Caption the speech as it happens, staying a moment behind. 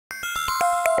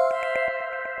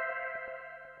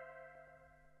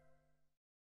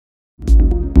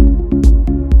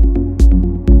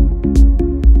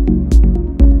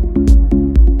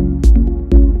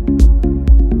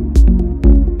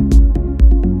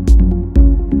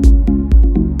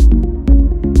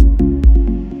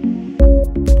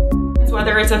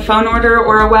it's a phone order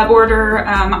or a web order.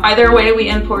 Either way, we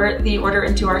import the order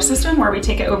into our system where we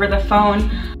take it over the phone.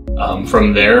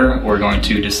 From there, we're going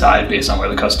to decide based on where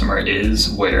the customer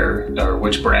is, where or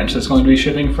which branch it's going to be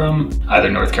shipping from, either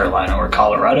North Carolina or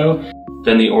Colorado.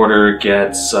 Then the order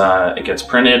gets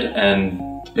printed and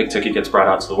the big ticket gets brought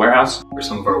out to the warehouse. Where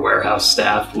some of our warehouse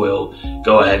staff will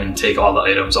go ahead and take all the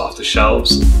items off the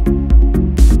shelves.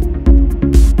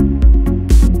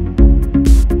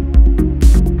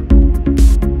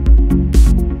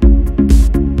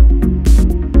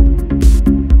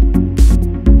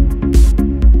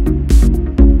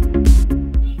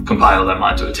 Compile them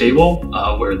onto a table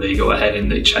where they go ahead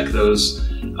and they check those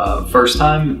first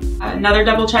time. Another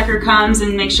double checker comes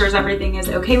and makes sure everything is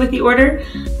okay with the order.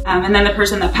 And then the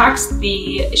person that packs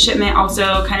the shipment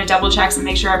also kind of double checks and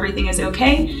makes sure everything is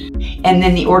okay. And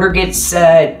then the order gets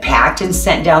packed and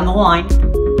sent down the line.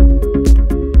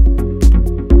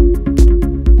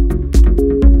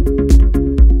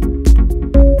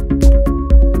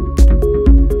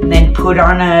 And then put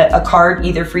on a card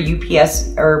either for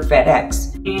UPS or FedEx.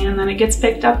 And then it gets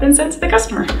picked up and sent to the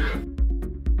customer.